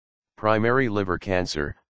Primary liver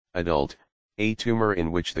cancer, adult, a tumor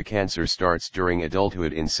in which the cancer starts during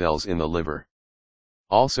adulthood in cells in the liver.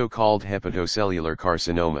 Also called hepatocellular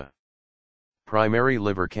carcinoma. Primary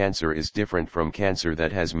liver cancer is different from cancer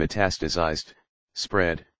that has metastasized,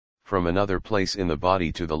 spread, from another place in the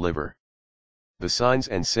body to the liver. The signs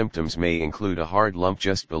and symptoms may include a hard lump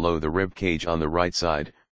just below the rib cage on the right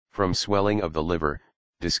side, from swelling of the liver,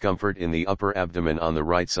 discomfort in the upper abdomen on the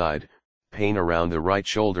right side, pain around the right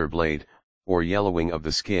shoulder blade, or yellowing of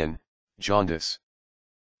the skin, jaundice.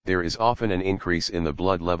 There is often an increase in the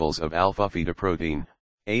blood levels of alpha-fetoprotein,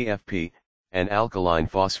 AFP, and alkaline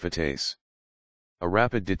phosphatase. A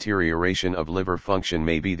rapid deterioration of liver function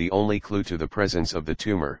may be the only clue to the presence of the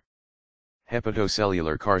tumor.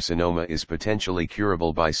 Hepatocellular carcinoma is potentially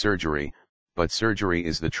curable by surgery, but surgery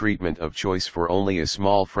is the treatment of choice for only a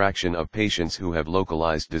small fraction of patients who have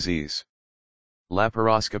localized disease.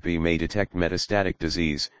 Laparoscopy may detect metastatic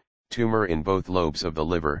disease, tumor in both lobes of the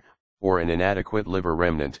liver, or an inadequate liver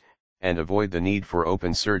remnant, and avoid the need for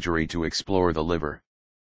open surgery to explore the liver.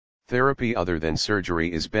 Therapy other than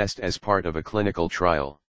surgery is best as part of a clinical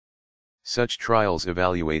trial. Such trials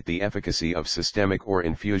evaluate the efficacy of systemic or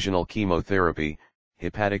infusional chemotherapy,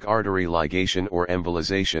 hepatic artery ligation or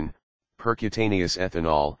embolization, percutaneous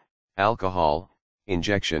ethanol, alcohol,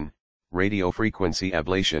 injection, radiofrequency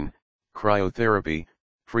ablation, cryotherapy,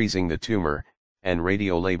 freezing the tumor, and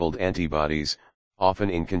radiolabeled antibodies, often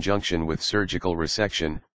in conjunction with surgical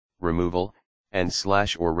resection, removal,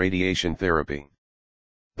 and/or radiation therapy.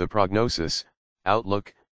 The prognosis,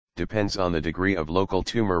 outlook, depends on the degree of local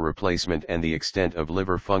tumor replacement and the extent of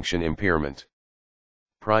liver function impairment.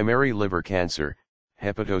 Primary liver cancer,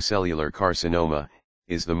 hepatocellular carcinoma,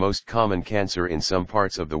 is the most common cancer in some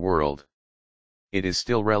parts of the world. It is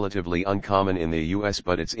still relatively uncommon in the US,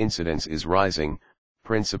 but its incidence is rising,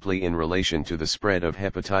 principally in relation to the spread of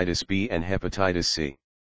hepatitis B and hepatitis C.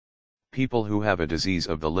 People who have a disease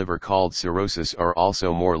of the liver called cirrhosis are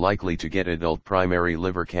also more likely to get adult primary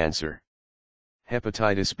liver cancer.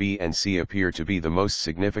 Hepatitis B and C appear to be the most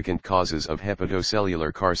significant causes of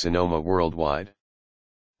hepatocellular carcinoma worldwide.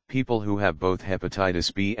 People who have both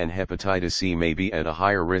hepatitis B and hepatitis C may be at a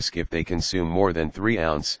higher risk if they consume more than 3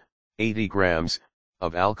 ounces, 80 grams,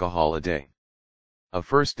 of alcohol a day. A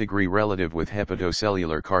first-degree relative with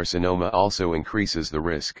hepatocellular carcinoma also increases the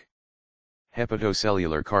risk.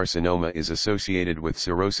 Hepatocellular carcinoma is associated with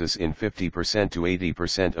cirrhosis in 50% to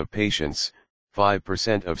 80% of patients.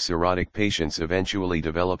 5% of cirrhotic patients eventually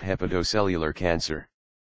develop hepatocellular cancer.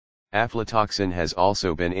 Aflatoxin has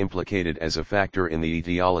also been implicated as a factor in the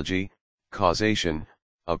etiology, causation,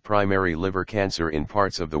 of primary liver cancer in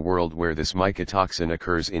parts of the world where this mycotoxin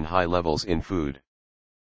occurs in high levels in food.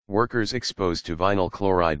 Workers exposed to vinyl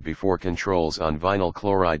chloride before controls on vinyl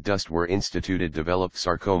chloride dust were instituted developed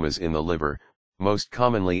sarcomas in the liver, most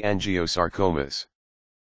commonly angiosarcomas.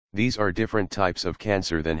 These are different types of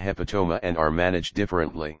cancer than hepatoma and are managed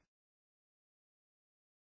differently.